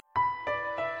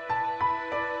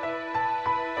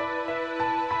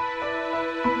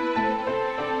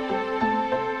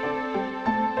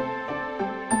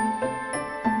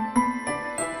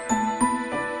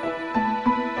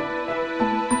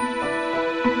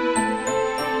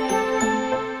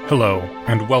Hello,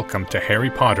 and welcome to Harry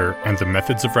Potter and the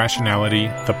Methods of Rationality,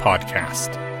 the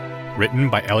podcast. Written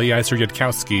by Eliezer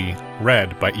Yudkowsky,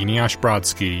 read by Eneasz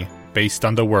Brodsky, based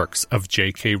on the works of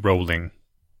J.K. Rowling.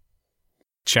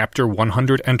 Chapter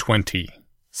 120,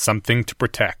 Something to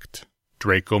Protect,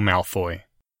 Draco Malfoy.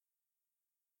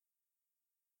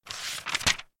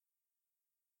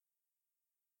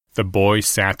 The boy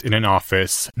sat in an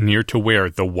office near to where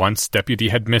the once deputy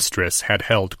headmistress had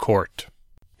held court.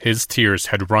 His tears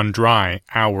had run dry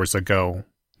hours ago.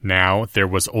 Now there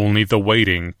was only the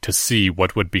waiting to see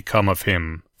what would become of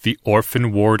him, the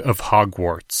orphan ward of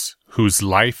Hogwarts, whose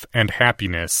life and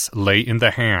happiness lay in the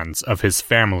hands of his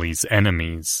family's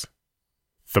enemies.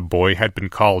 The boy had been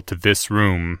called to this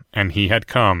room, and he had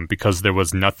come because there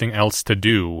was nothing else to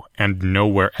do and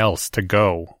nowhere else to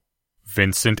go.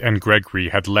 Vincent and Gregory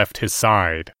had left his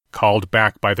side, called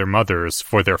back by their mothers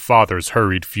for their father's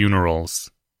hurried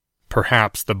funerals.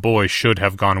 Perhaps the boy should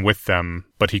have gone with them,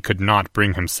 but he could not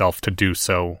bring himself to do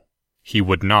so. He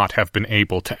would not have been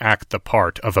able to act the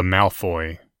part of a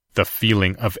Malfoy. The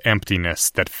feeling of emptiness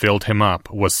that filled him up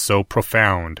was so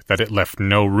profound that it left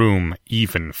no room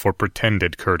even for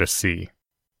pretended courtesy.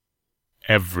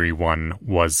 Everyone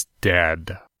was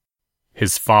dead.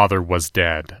 His father was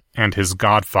dead, and his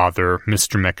godfather,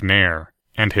 Mr. McNair,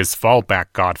 and his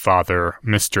fallback godfather,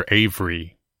 Mr.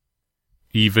 Avery.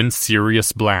 Even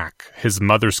Sirius Black, his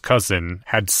mother's cousin,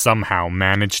 had somehow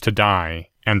managed to die,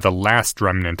 and the last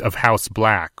remnant of House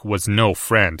Black was no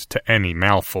friend to any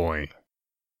Malfoy.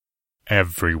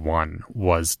 Everyone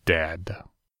was dead.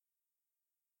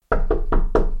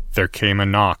 There came a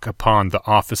knock upon the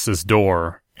office's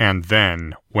door, and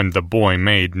then, when the boy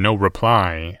made no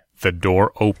reply, the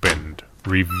door opened,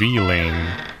 revealing...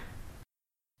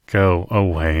 "Go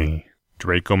away,"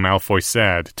 Draco Malfoy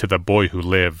said to the boy who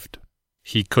lived.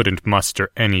 He couldn't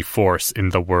muster any force in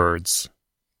the words.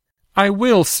 "I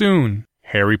will soon,"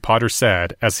 Harry Potter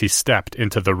said as he stepped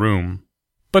into the room.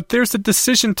 "But there's a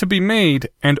decision to be made,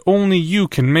 and only you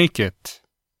can make it."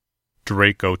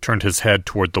 Draco turned his head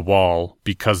toward the wall,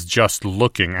 because just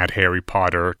looking at Harry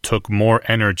Potter took more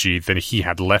energy than he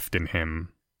had left in him.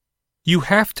 "You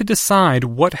have to decide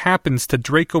what happens to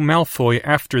Draco Malfoy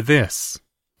after this.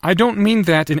 I don't mean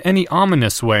that in any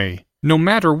ominous way. No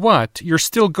matter what, you're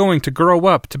still going to grow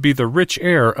up to be the rich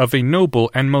heir of a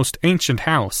noble and most ancient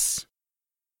house.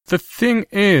 The thing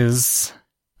is,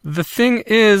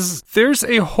 there's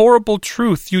a horrible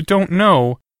truth you don't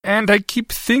know, and I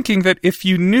keep thinking that if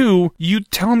you knew, you'd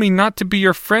tell me not to be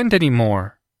your friend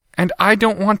anymore. And I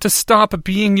don't want to stop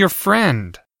being your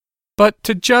friend. But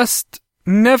to just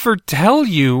never tell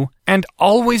you, and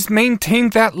always maintain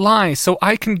that lie so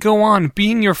I can go on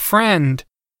being your friend,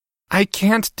 I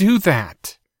can't do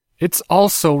that. It's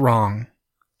also wrong.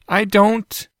 I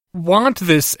don't want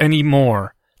this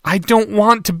anymore. I don't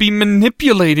want to be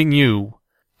manipulating you.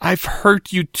 I've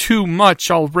hurt you too much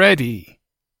already."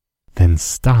 "Then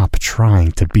stop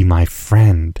trying to be my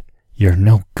friend. You're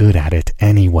no good at it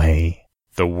anyway."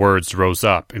 The words rose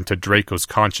up into Draco's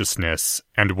consciousness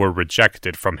and were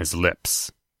rejected from his lips.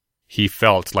 He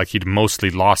felt like he'd mostly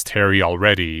lost Harry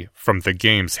already from the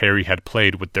games Harry had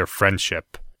played with their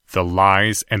friendship. The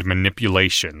lies and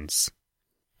manipulations.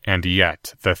 And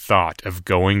yet, the thought of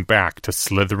going back to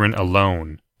Slytherin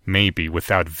alone, maybe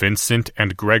without Vincent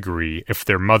and Gregory if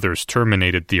their mothers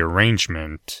terminated the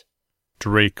arrangement,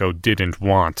 Draco didn't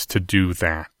want to do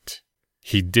that.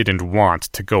 He didn't want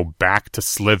to go back to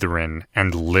Slytherin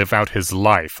and live out his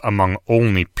life among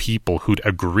only people who'd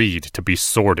agreed to be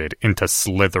sorted into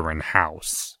Slytherin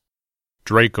House.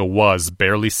 Draco was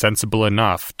barely sensible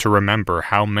enough to remember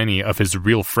how many of his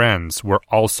real friends were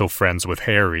also friends with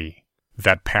Harry,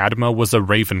 that Padma was a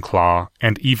Ravenclaw,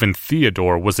 and even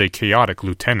Theodore was a chaotic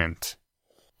lieutenant.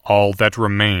 All that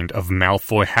remained of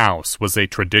Malfoy House was a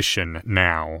tradition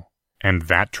now, and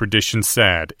that tradition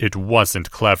said it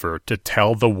wasn't clever to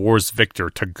tell the war's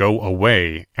victor to go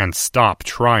away and stop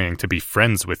trying to be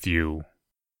friends with you.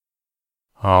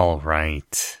 "All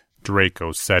right,"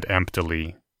 Draco said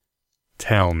emptily.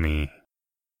 "Tell me."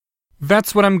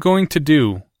 "That's what I'm going to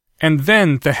do. And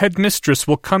then the headmistress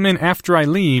will come in after I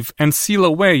leave and seal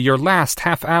away your last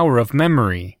half hour of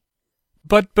memory.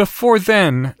 But before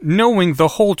then, knowing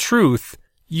the whole truth,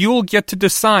 you'll get to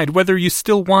decide whether you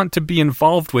still want to be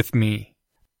involved with me.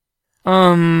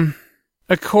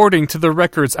 According to the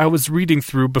records I was reading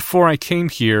through before I came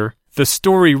here, the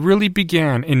story really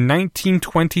began in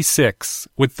 1926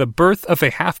 with the birth of a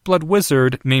half-blood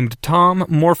wizard named Tom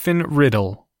Morphin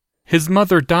Riddle. His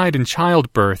mother died in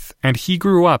childbirth, and he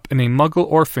grew up in a Muggle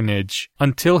orphanage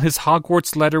until his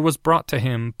Hogwarts letter was brought to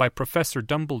him by Professor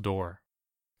Dumbledore.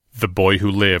 The boy who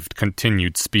lived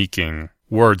continued speaking,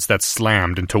 words that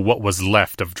slammed into what was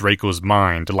left of Draco's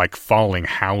mind like falling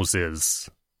houses.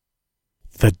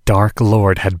 The Dark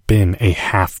Lord had been a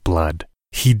half-blood.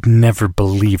 He'd never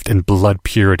believed in blood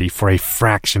purity for a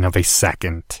fraction of a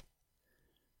second.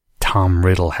 Tom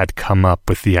Riddle had come up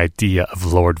with the idea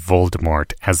of Lord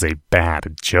Voldemort as a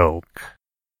bad joke.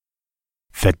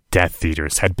 The Death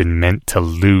Eaters had been meant to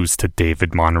lose to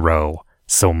David Monroe,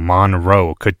 so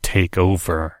Monroe could take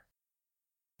over.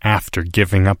 After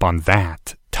giving up on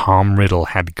that, Tom Riddle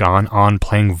had gone on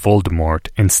playing Voldemort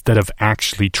instead of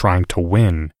actually trying to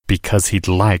win because he'd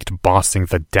liked bossing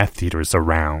the Death Eaters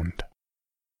around.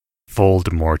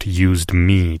 Voldemort used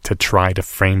me to try to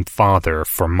frame Father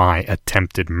for my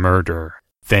attempted murder,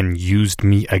 then used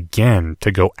me again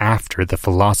to go after the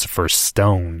Philosopher's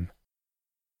Stone.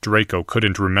 Draco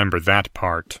couldn't remember that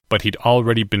part, but he'd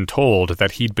already been told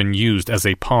that he'd been used as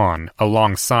a pawn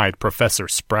alongside Professor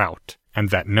Sprout, and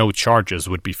that no charges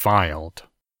would be filed.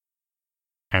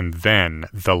 And then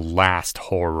the last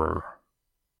horror.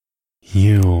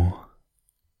 You.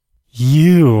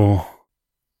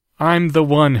 I'm the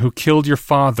one who killed your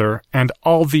father and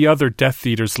all the other Death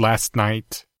Eaters last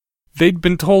night. They'd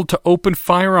been told to open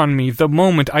fire on me the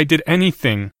moment I did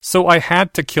anything, so I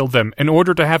had to kill them in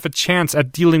order to have a chance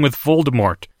at dealing with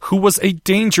Voldemort, who was a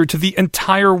danger to the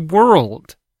entire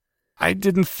world. I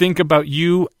didn't think about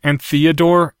you and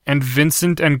Theodore and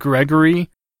Vincent and Gregory,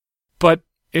 but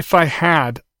if I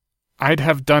had, I'd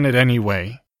have done it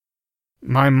anyway.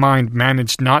 My mind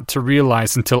managed not to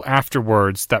realize until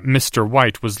afterwards that Mr.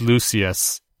 White was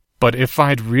Lucius, but if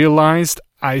I'd realized,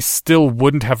 I still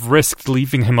wouldn't have risked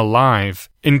leaving him alive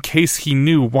in case he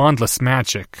knew wandless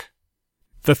magic.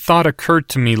 The thought occurred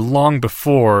to me long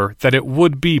before that it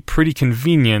would be pretty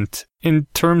convenient, in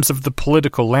terms of the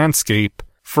political landscape,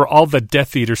 for all the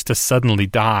Death Eaters to suddenly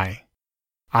die.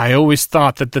 I always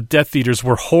thought that the Death Eaters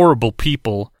were horrible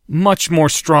people, much more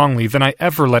strongly than I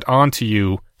ever let on to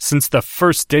you since the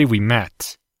first day we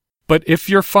met. But if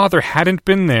your father hadn't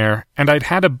been there, and I'd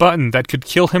had a button that could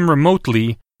kill him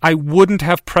remotely, I wouldn't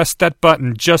have pressed that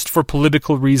button just for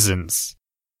political reasons.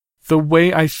 The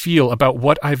way I feel about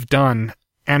what I've done,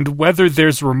 and whether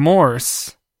there's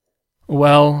remorse,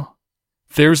 well,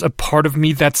 there's a part of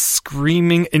me that's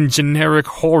screaming in generic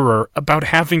horror about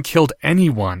having killed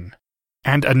anyone,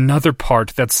 and another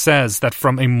part that says that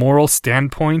from a moral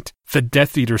standpoint, the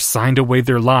Death Eaters signed away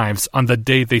their lives on the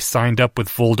day they signed up with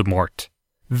Voldemort.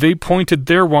 They pointed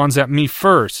their wands at me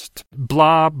first,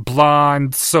 blah, blah,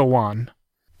 and so on.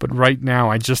 But right now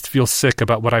I just feel sick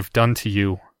about what I've done to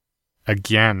you.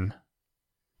 Again.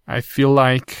 I feel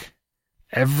like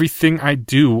everything I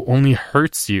do only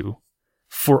hurts you.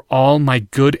 For all my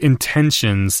good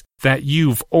intentions, that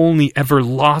you've only ever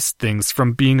lost things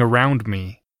from being around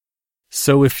me.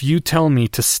 So if you tell me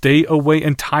to stay away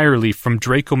entirely from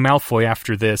Draco Malfoy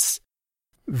after this,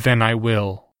 then I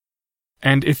will.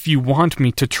 And if you want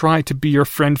me to try to be your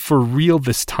friend for real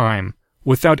this time,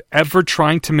 without ever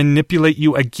trying to manipulate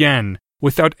you again,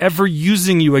 without ever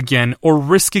using you again or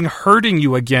risking hurting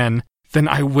you again, then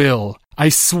I will. I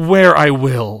swear I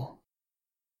will.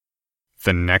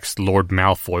 The next Lord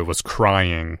Malfoy was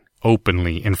crying,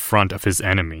 openly in front of his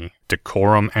enemy,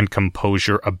 decorum and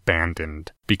composure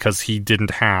abandoned, because he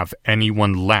didn't have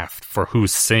anyone left for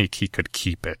whose sake he could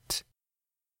keep it.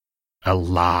 A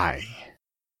lie.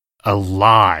 A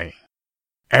lie.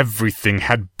 Everything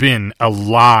had been a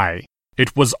lie.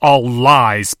 It was all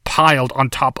lies piled on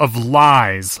top of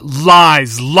lies.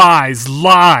 Lies, lies,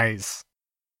 lies.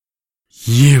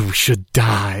 You should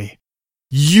die.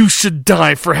 You should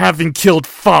die for having killed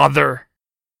Father.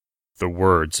 The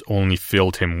words only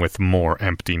filled him with more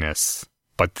emptiness,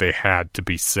 but they had to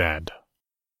be said.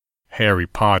 Harry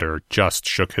Potter just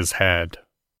shook his head.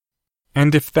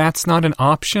 And if that's not an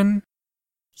option?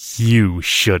 You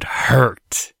should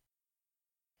hurt.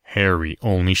 Harry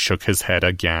only shook his head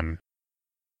again.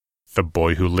 The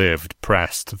boy who lived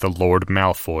pressed the Lord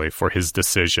Malfoy for his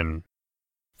decision.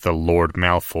 The Lord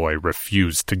Malfoy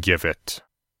refused to give it.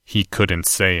 He couldn't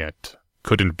say it,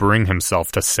 couldn't bring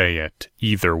himself to say it,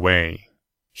 either way.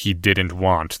 He didn't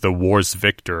want the war's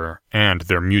victor and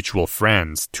their mutual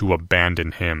friends to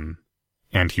abandon him.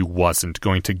 And he wasn't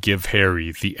going to give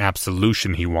Harry the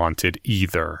absolution he wanted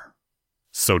either.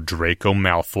 So Draco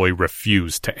Malfoy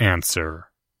refused to answer.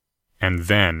 And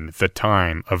then the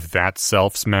time of that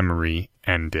self's memory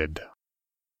ended.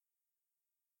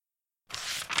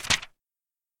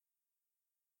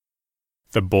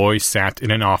 The boy sat in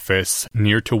an office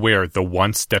near to where the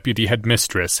once deputy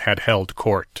headmistress had held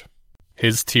court.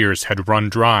 His tears had run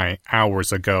dry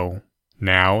hours ago.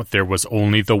 Now there was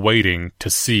only the waiting to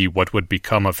see what would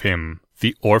become of him,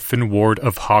 the orphan ward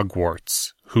of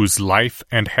Hogwarts, whose life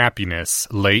and happiness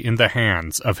lay in the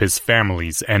hands of his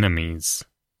family's enemies.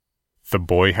 The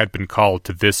boy had been called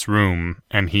to this room,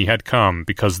 and he had come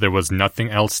because there was nothing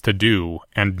else to do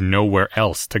and nowhere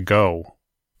else to go.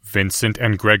 Vincent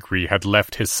and Gregory had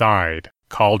left his side,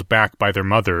 called back by their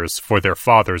mothers for their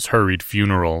father's hurried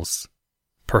funerals.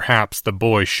 Perhaps the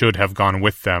boy should have gone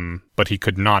with them, but he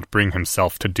could not bring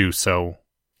himself to do so.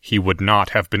 He would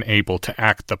not have been able to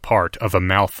act the part of a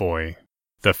Malfoy.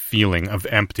 The feeling of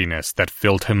emptiness that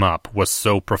filled him up was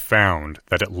so profound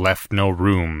that it left no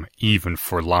room even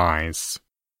for lies.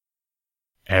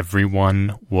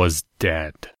 Everyone was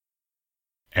dead.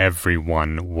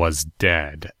 Everyone was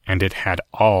dead, and it had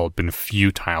all been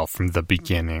futile from the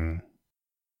beginning.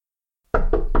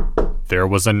 There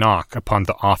was a knock upon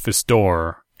the office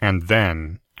door, and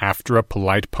then, after a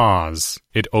polite pause,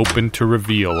 it opened to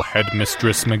reveal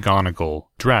Headmistress McGonagall,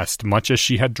 dressed much as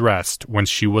she had dressed when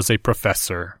she was a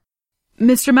professor.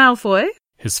 "Mr. Malfoy?"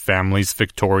 his family's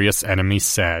victorious enemy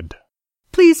said.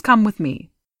 "Please come with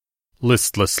me."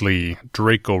 Listlessly,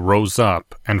 Draco rose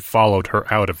up and followed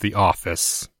her out of the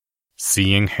office.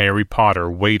 Seeing Harry Potter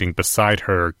waiting beside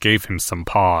her gave him some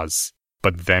pause,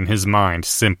 but then his mind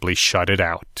simply shut it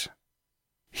out.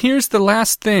 "Here's the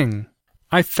last thing.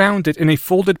 I found it in a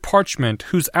folded parchment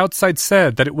whose outside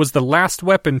said that it was the last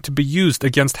weapon to be used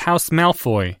against House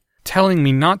Malfoy, telling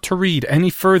me not to read any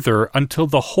further until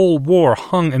the whole war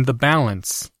hung in the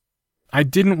balance. I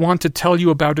didn't want to tell you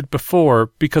about it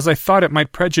before because I thought it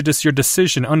might prejudice your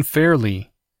decision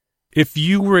unfairly. If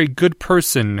you were a good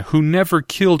person who never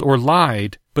killed or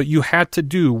lied, but you had to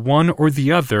do one or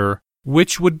the other,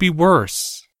 which would be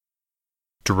worse?"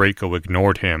 Draco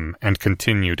ignored him and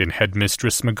continued in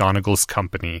Headmistress McGonagall's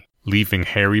company, leaving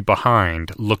Harry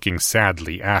behind, looking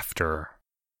sadly after.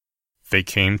 They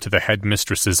came to the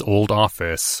headmistress's old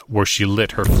office, where she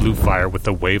lit her flue fire with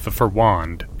a wave of her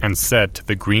wand and said to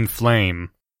the green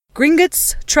flame,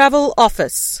 "Gringotts Travel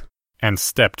Office," and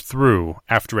stepped through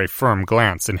after a firm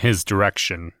glance in his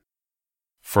direction.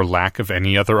 For lack of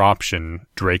any other option,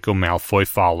 Draco Malfoy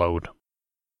followed.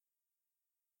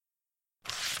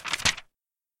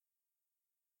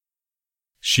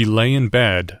 She lay in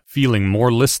bed, feeling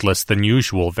more listless than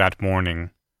usual that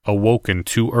morning, awoken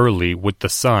too early with the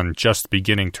sun just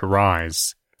beginning to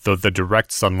rise, though the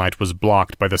direct sunlight was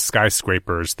blocked by the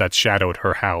skyscrapers that shadowed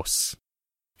her house.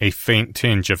 A faint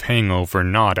tinge of hangover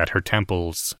gnawed at her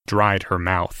temples, dried her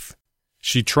mouth.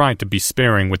 She tried to be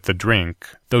sparing with the drink,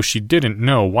 though she didn't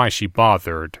know why she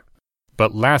bothered.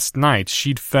 But last night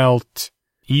she'd felt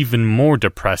even more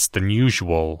depressed than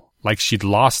usual, like she'd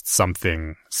lost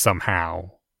something,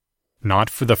 somehow.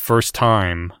 Not for the first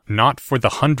time, not for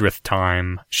the 100th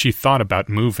time, she thought about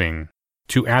moving.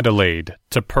 To Adelaide,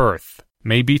 to Perth,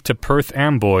 maybe to Perth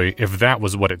Amboy if that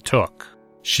was what it took.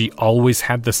 She always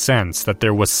had the sense that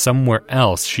there was somewhere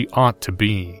else she ought to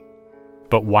be.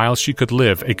 But while she could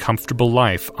live a comfortable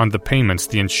life on the payments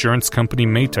the insurance company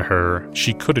made to her,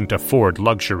 she couldn't afford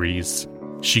luxuries.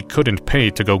 She couldn't pay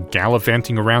to go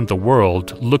gallivanting around the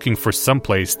world looking for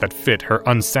someplace that fit her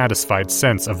unsatisfied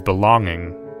sense of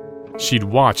belonging. She'd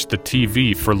watched the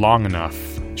TV for long enough.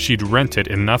 She'd rented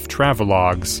enough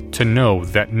travelogues to know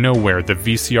that nowhere the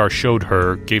VCR showed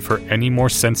her gave her any more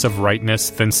sense of rightness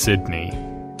than Sydney.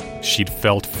 She'd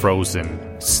felt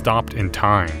frozen, stopped in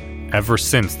time, ever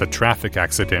since the traffic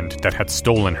accident that had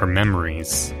stolen her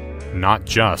memories. Not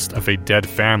just of a dead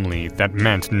family that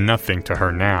meant nothing to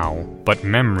her now, but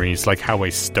memories like how a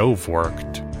stove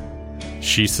worked.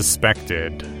 She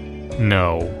suspected,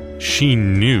 no, she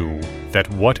knew that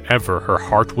whatever her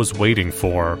heart was waiting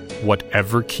for,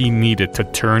 whatever key needed to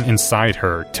turn inside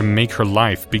her to make her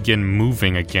life begin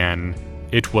moving again,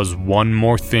 it was one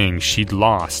more thing she'd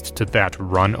lost to that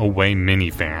runaway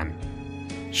minivan.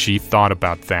 She thought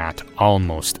about that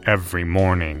almost every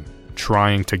morning,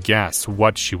 trying to guess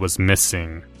what she was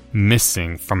missing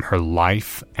from her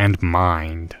life and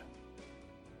mind.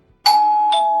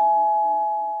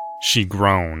 She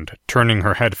groaned, turning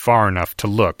her head far enough to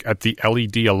look at the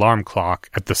LED alarm clock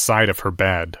at the side of her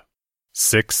bed.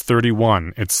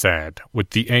 6:31, it said, with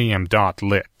the AM dot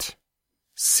lit.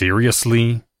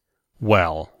 Seriously?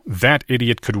 Well, that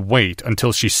idiot could wait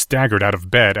until she staggered out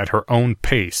of bed at her own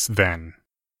pace, then.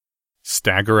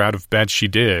 Stagger out of bed she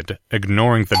did,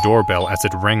 ignoring the doorbell as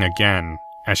it rang again,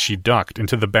 as she ducked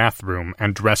into the bathroom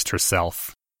and dressed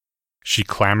herself. She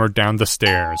clambered down the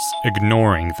stairs,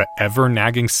 ignoring the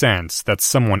ever-nagging sense that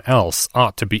someone else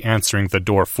ought to be answering the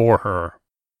door for her.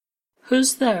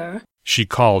 "Who's there?" She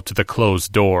called to the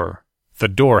closed door. The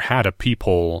door had a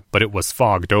peephole, but it was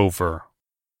fogged over.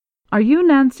 Are you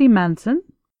Nancy Manson?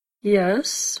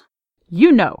 Yes. You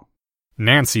know.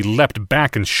 Nancy leapt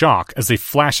back in shock as a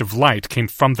flash of light came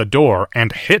from the door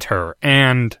and hit her,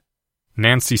 and...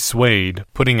 Nancy swayed,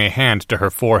 putting a hand to her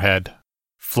forehead.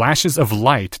 Flashes of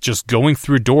light just going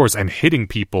through doors and hitting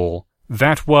people.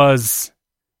 That wasn't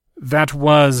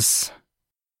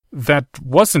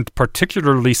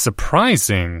particularly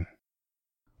surprising.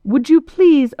 Would you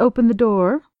please open the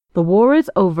door? The war is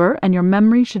over, and your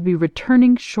memory should be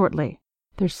returning shortly.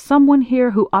 There's someone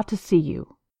here who ought to see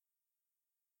you.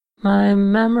 My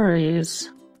memories.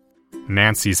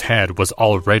 Nancy's head was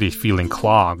already feeling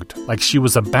clogged, like she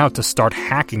was about to start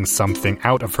hacking something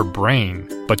out of her brain,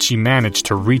 but she managed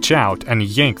to reach out and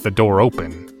yank the door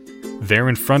open. There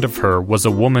in front of her was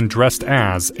a woman dressed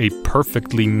as a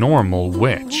perfectly normal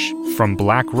witch, from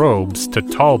black robes to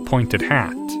tall pointed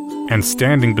hat, and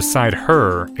standing beside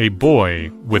her, a boy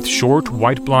with short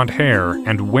white blonde hair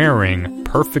and wearing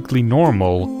perfectly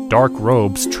normal dark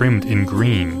robes trimmed in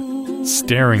green,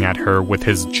 staring at her with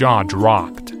his jaw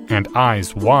dropped and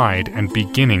eyes wide and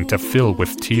beginning to fill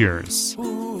with tears.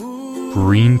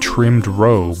 Green-trimmed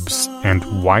robes and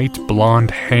white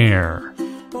blonde hair.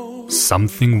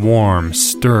 Something warm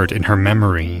stirred in her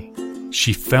memory.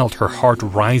 She felt her heart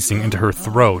rising into her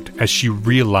throat as she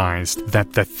realized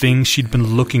that the thing she'd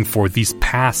been looking for these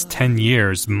past 10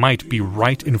 years might be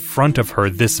right in front of her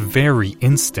this very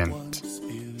instant.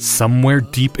 Somewhere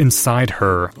deep inside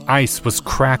her, ice was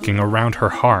cracking around her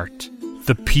heart.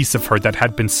 The piece of her that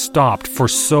had been stopped for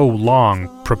so long,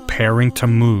 preparing to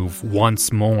move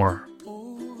once more.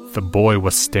 The boy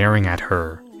was staring at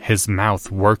her, his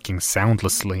mouth working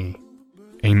soundlessly.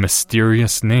 A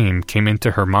mysterious name came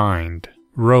into her mind,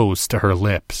 rose to her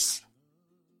lips.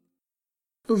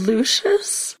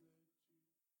 Lucius?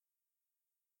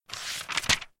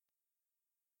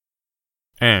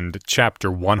 End chapter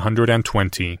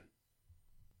 120.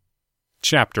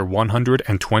 Chapter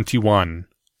 121.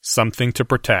 Something to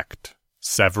Protect.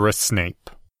 Severus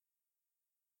Snape.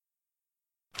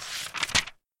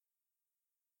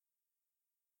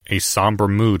 A somber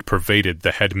mood pervaded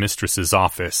the headmistress's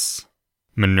office.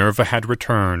 Minerva had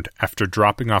returned after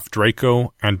dropping off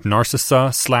Draco and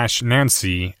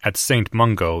Narcissa/Nancy at St.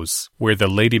 Mungo's, where the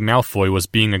Lady Malfoy was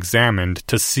being examined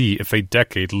to see if a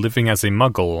decade living as a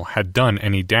muggle had done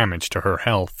any damage to her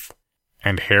health.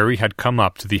 And Harry had come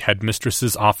up to the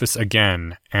headmistress's office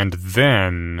again, and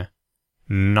then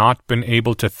not been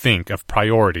able to think of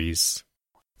priorities.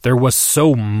 There was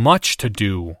so much to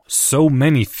do, so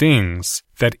many things,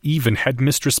 that even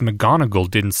Headmistress McGonagall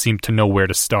didn't seem to know where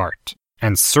to start,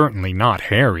 and certainly not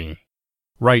Harry.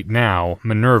 Right now,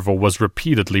 Minerva was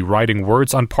repeatedly writing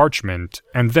words on parchment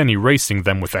and then erasing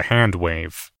them with a hand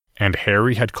wave, and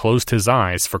Harry had closed his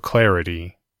eyes for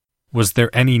clarity. Was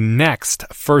there any next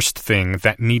first thing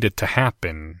that needed to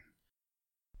happen?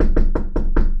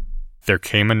 There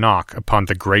came a knock upon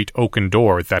the great oaken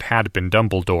door that had been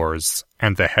Dumbledore's,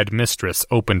 and the headmistress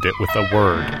opened it with a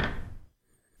word.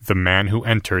 The man who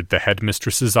entered the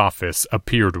headmistress's office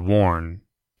appeared worn.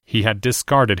 He had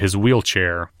discarded his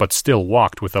wheelchair, but still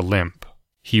walked with a limp.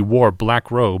 He wore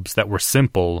black robes that were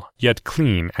simple, yet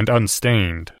clean and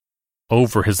unstained.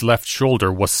 Over his left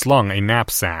shoulder was slung a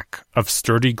knapsack of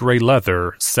sturdy gray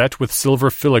leather set with silver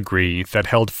filigree that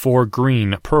held 4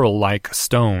 green, pearl-like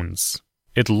stones.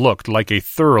 It looked like a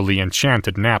thoroughly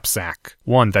enchanted knapsack,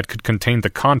 one that could contain the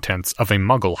contents of a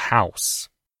muggle house.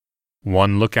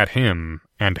 One look at him,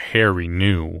 and Harry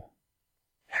knew.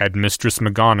 Headmistress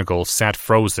McGonagall sat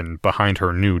frozen behind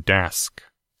her new desk.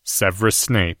 Severus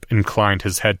Snape inclined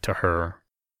his head to her.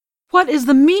 What is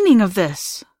the meaning of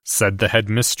this? Said the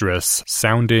headmistress,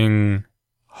 sounding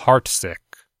heartsick,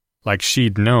 like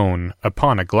she'd known,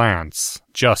 upon a glance,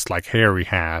 just like Harry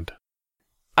had.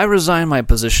 I resign my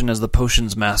position as the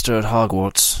potions master at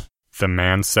Hogwarts, the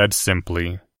man said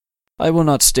simply. I will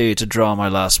not stay to draw my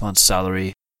last month's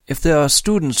salary. If there are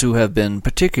students who have been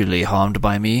particularly harmed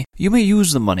by me, you may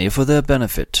use the money for their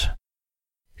benefit.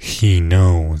 He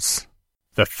knows.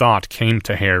 The thought came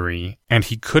to Harry, and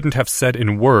he couldn't have said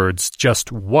in words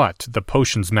just what the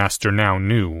potions master now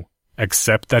knew,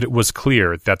 except that it was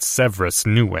clear that Severus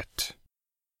knew it.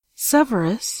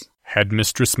 Severus?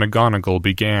 Headmistress McGonagall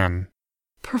began.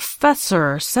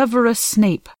 Professor Severus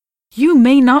Snape, you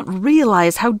may not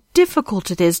realize how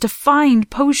difficult it is to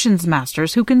find potions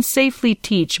masters who can safely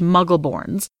teach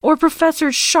Muggleborns, or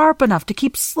professors sharp enough to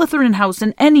keep Slytherin House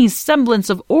in any semblance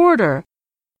of order.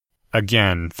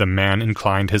 Again, the man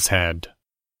inclined his head.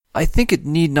 I think it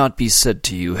need not be said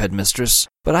to you, headmistress,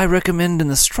 but I recommend in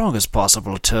the strongest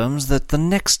possible terms that the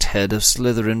next head of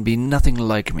Slytherin be nothing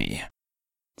like me.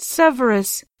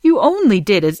 Severus, you only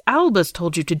did as Albus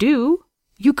told you to do.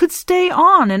 You could stay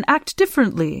on and act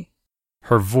differently.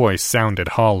 Her voice sounded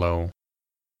hollow.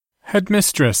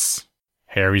 Headmistress.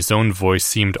 Harry's own voice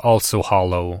seemed also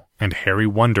hollow, and Harry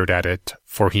wondered at it,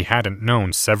 for he hadn't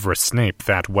known Severus Snape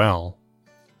that well.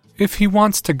 If he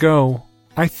wants to go,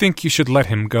 I think you should let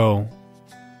him go.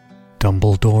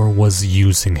 Dumbledore was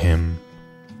using him.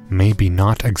 Maybe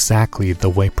not exactly the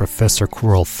way Professor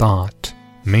Quirrell thought.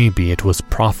 Maybe it was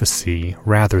prophecy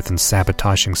rather than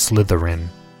sabotaging Slytherin.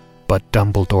 But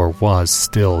Dumbledore was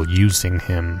still using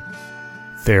him.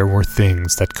 There were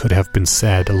things that could have been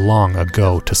said long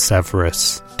ago to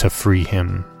Severus to free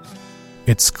him.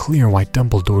 It's clear why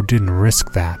Dumbledore didn't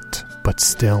risk that, but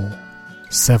still,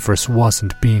 Severus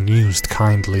wasn't being used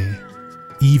kindly.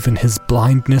 Even his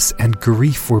blindness and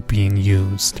grief were being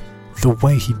used. The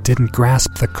way he didn't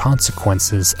grasp the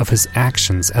consequences of his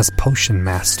actions as Potion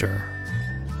Master.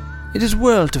 It is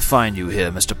well to find you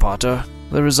here, Mr. Potter.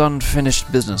 There is unfinished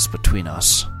business between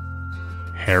us.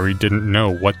 Harry didn't know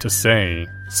what to say,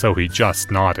 so he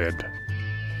just nodded.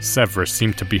 Severus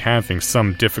seemed to be having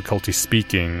some difficulty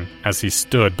speaking as he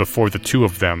stood before the two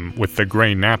of them with the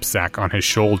grey knapsack on his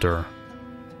shoulder.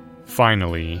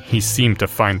 Finally, he seemed to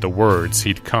find the words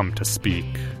he'd come to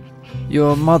speak.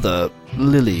 Your mother,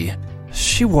 Lily,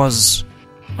 she was...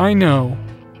 I know,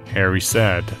 Harry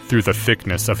said through the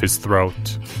thickness of his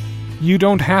throat. You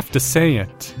don't have to say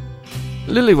it.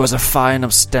 Lily was a fine,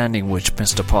 upstanding witch,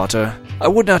 Mr. Potter. I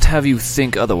would not have you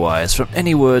think otherwise from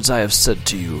any words I have said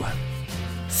to you.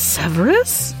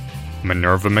 Severus?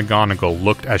 Minerva McGonagall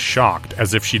looked as shocked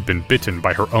as if she'd been bitten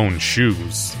by her own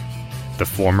shoes. The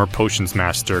former potions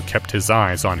master kept his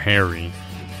eyes on Harry.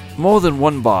 More than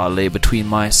one bar lay between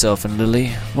myself and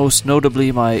Lily, most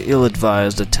notably my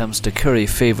ill-advised attempts to curry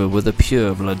favor with the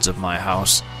purebloods of my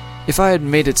house. If I had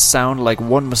made it sound like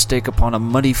one mistake upon a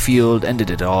muddy field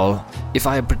ended it all, if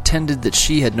I had pretended that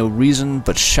she had no reason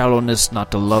but shallowness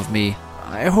not to love me,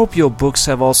 I hope your books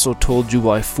have also told you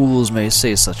why fools may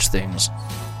say such things.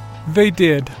 They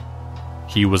did.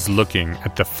 He was looking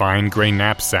at the fine grey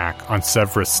knapsack on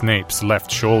Severus Snape's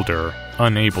left shoulder,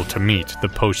 unable to meet the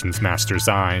potions master's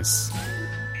eyes.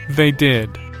 They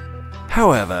did.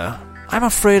 However, I'm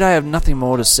afraid I have nothing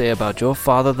more to say about your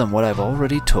father than what I've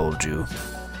already told you.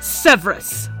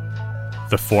 Severus!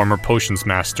 The former potions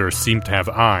master seemed to have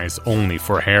eyes only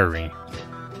for Harry.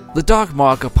 The dark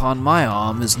mark upon my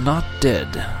arm is not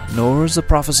dead, nor is the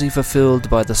prophecy fulfilled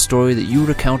by the story that you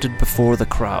recounted before the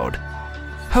crowd.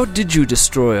 How did you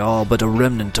destroy all but a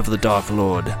remnant of the Dark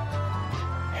Lord?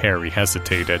 Harry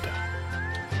hesitated.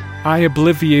 I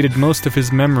obliviated most of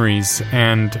his memories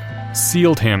and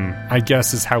sealed him, I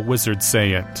guess is how wizards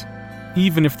say it.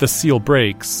 Even if the seal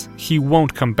breaks, he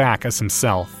won't come back as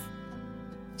himself.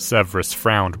 Severus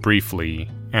frowned briefly,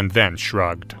 and then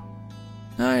shrugged.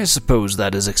 I suppose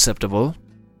that is acceptable.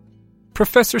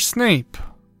 Professor Snape.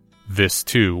 This,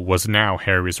 too, was now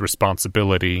Harry's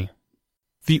responsibility.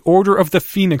 The Order of the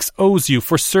Phoenix owes you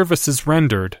for services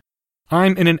rendered.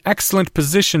 I'm in an excellent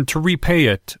position to repay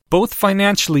it, both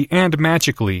financially and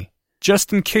magically,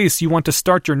 just in case you want to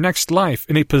start your next life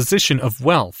in a position of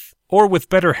wealth, or with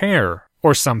better hair,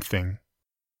 or something.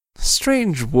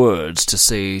 Strange words to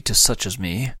say to such as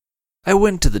me. I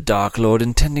went to the Dark Lord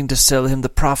intending to sell him the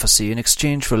prophecy in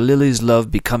exchange for Lily's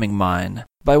love becoming mine,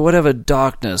 by whatever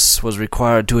darkness was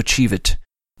required to achieve it.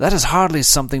 That is hardly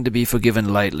something to be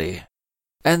forgiven lightly.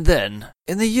 And then,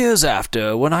 in the years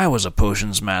after, when I was a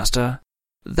potions master,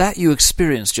 that you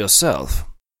experienced yourself.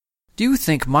 Do you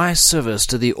think my service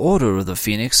to the Order of the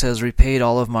Phoenix has repaid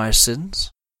all of my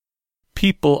sins?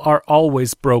 People are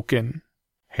always broken,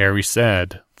 Harry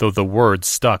said, though the words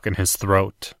stuck in his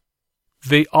throat.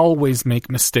 They always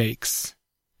make mistakes.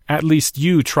 At least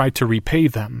you tried to repay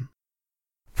them.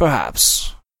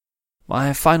 Perhaps.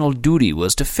 My final duty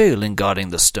was to fail in guarding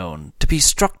the stone, to be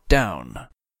struck down.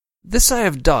 This I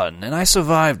have done, and I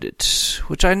survived it,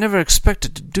 which I never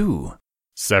expected to do.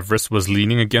 Severus was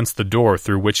leaning against the door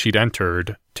through which he'd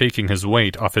entered, taking his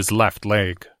weight off his left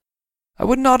leg. I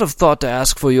would not have thought to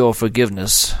ask for your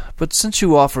forgiveness, but since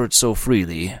you offer it so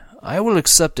freely, I will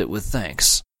accept it with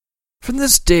thanks. From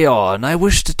this day on, I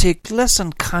wish to take less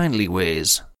unkindly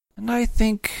ways, and I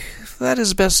think that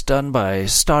is best done by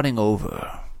starting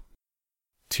over.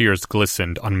 Tears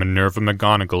glistened on Minerva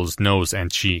McGonagall's nose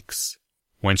and cheeks.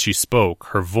 When she spoke,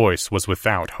 her voice was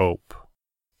without hope.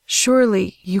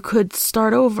 Surely you could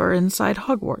start over inside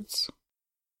Hogwarts.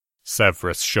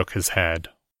 Severus shook his head.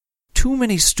 Too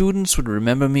many students would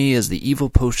remember me as the evil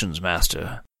potions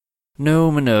master.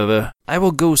 No, Minerva, I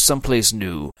will go someplace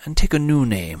new, and take a new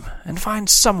name, and find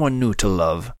someone new to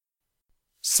love.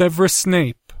 Severus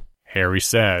Snape. Harry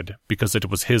said, because it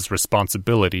was his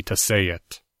responsibility to say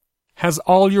it. Has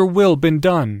all your will been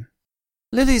done?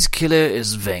 Lily's killer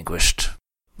is vanquished.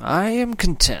 I am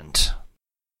content.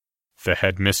 The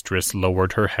headmistress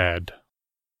lowered her head.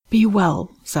 Be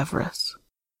well, Severus.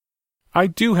 I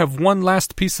do have one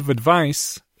last piece of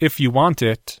advice, if you want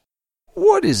it.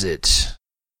 What is it?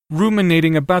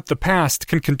 Ruminating about the past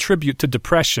can contribute to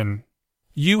depression.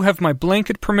 You have my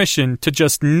blanket permission to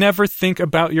just never think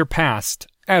about your past,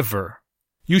 ever.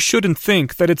 You shouldn't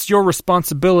think that it's your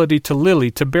responsibility to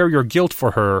Lily to bear your guilt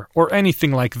for her, or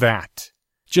anything like that.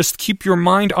 Just keep your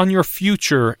mind on your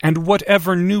future and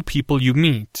whatever new people you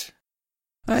meet.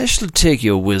 I shall take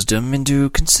your wisdom into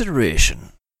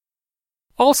consideration.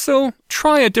 Also,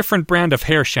 try a different brand of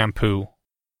hair shampoo.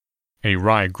 A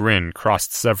wry grin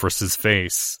crossed Severus's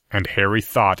face, and Harry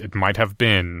thought it might have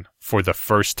been, for the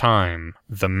first time,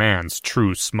 the man's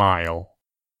true smile.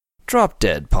 Drop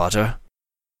dead, Potter.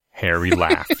 Harry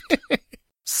laughed.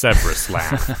 Severus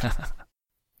laughed.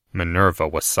 Minerva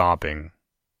was sobbing.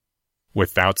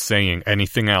 Without saying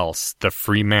anything else, the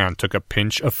free man took a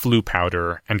pinch of flue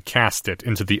powder and cast it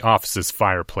into the office's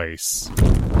fireplace,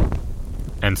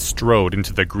 and strode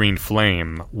into the green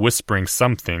flame, whispering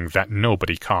something that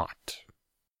nobody caught.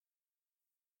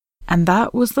 And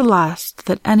that was the last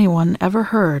that anyone ever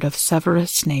heard of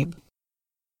Severus Snape.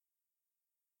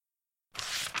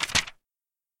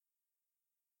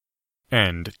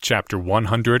 End chapter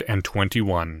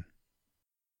 121.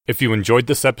 If you enjoyed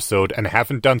this episode and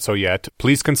haven't done so yet,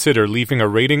 please consider leaving a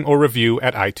rating or review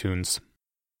at iTunes.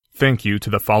 Thank you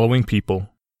to the following people.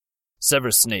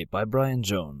 Severus Snape by Brian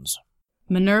Jones.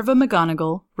 Minerva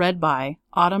McGonagall, read by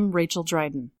Autumn Rachel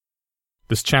Dryden.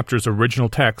 This chapter's original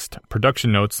text,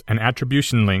 production notes, and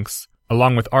attribution links,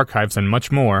 along with archives and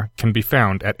much more, can be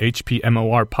found at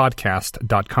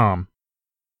hpmorpodcast.com.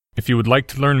 If you would like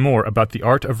to learn more about the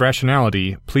art of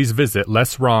rationality, please visit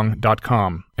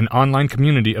lesswrong.com, an online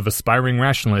community of aspiring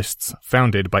rationalists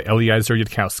founded by Eliezer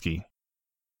Yudkowsky.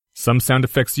 Some sound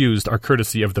effects used are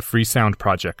courtesy of the Free Sound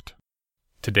Project.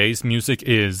 Today's music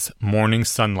is Morning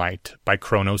Sunlight by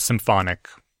Chronos Symphonic.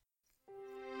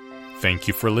 Thank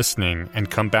you for listening, and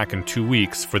come back in 2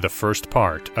 weeks for the first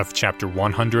part of Chapter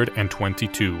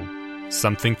 122,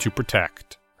 Something to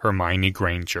Protect, Hermione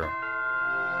Granger.